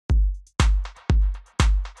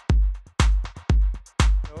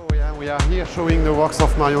Yeah, we are here showing the works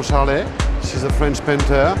of Marion Charlet. She's a French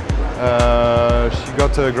painter. She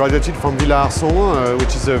got graduated from Villa Arson,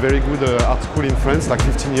 which is a very good art school in France, like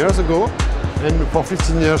 15 years ago. And for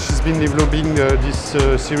 15 years she's been developing this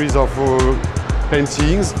series of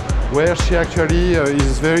paintings where she actually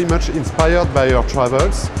is very much inspired by her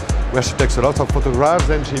travels, where she takes a lot of photographs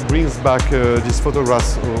and she brings back these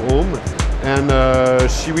photographs home. And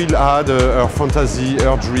she will add her fantasy,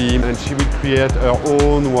 her dream, and she will create her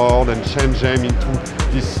own world and change them into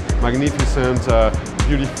these magnificent,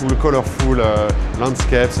 beautiful, colorful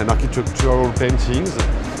landscapes and architectural paintings.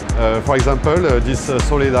 For example, this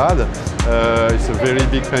Soledad, it's a very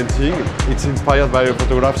big painting. It's inspired by a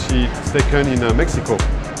photograph she's taken in Mexico.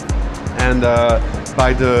 And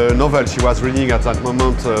by the novel she was reading at that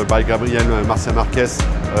moment by Gabriel Garcia Marquez,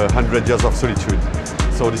 100 Years of Solitude.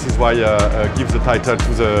 So this is why gives the title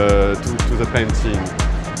to the painting.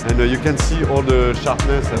 And you can see all the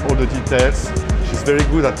sharpness and all the details. She's very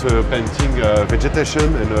good at painting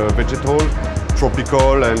vegetation and vegetal,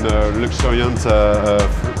 tropical and luxuriant,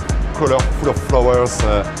 color full of flowers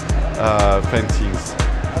paintings.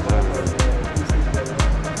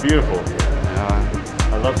 Beautiful.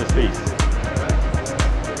 I love this piece.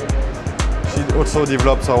 She also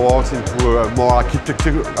develops her works into more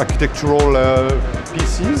architectural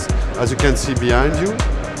pieces, as you can see behind you,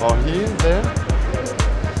 or here, there.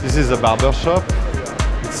 This is a barber shop.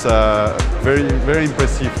 It's very, very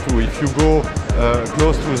impressive too. If you go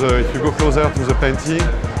closer to the painting,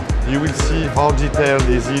 you will see how detailed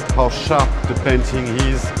is it, how sharp the painting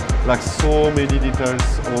is. Like so many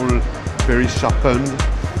details, all very sharpened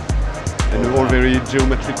and all very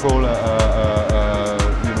geometrical.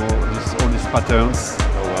 All these patterns.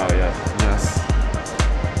 Oh wow, yeah. Yes.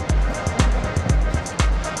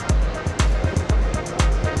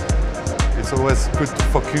 It's always good to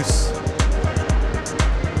focus.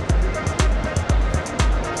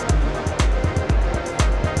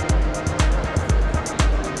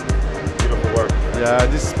 Beautiful work. Yeah,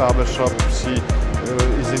 this barber shop, she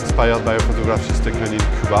is inspired by a photograph she's taken in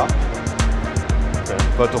Cuba. Okay.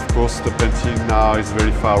 But of course the painting now is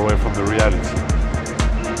very far away from the reality.